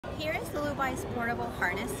Here is liuliuby's portable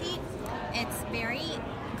harness seat. It's very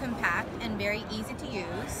compact and very easy to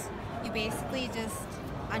use. You basically just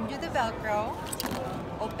undo the Velcro,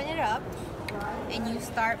 open it up, and you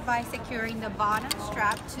start by securing the bottom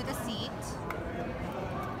strap to the seat.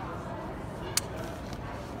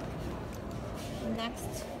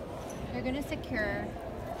 Next, you're going to secure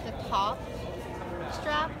the top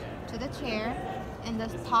strap to the chair, and the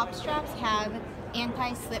top straps have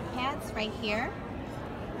anti-slip pads right here.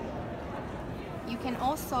 You can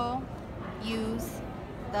also use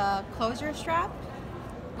the closure strap,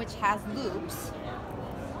 which has loops,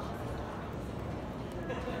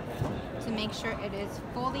 to make sure it is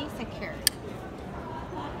fully secured.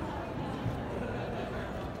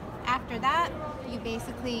 After that, you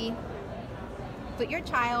basically put your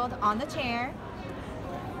child on the chair,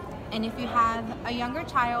 and if you have a younger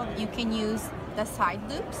child, you can use the side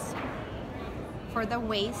loops for the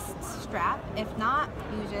waist strap. If not,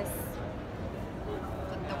 you just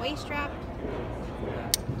put the waist strap,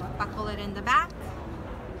 buckle it in the back,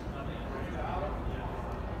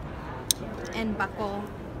 and buckle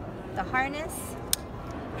the harness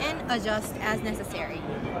and adjust as necessary.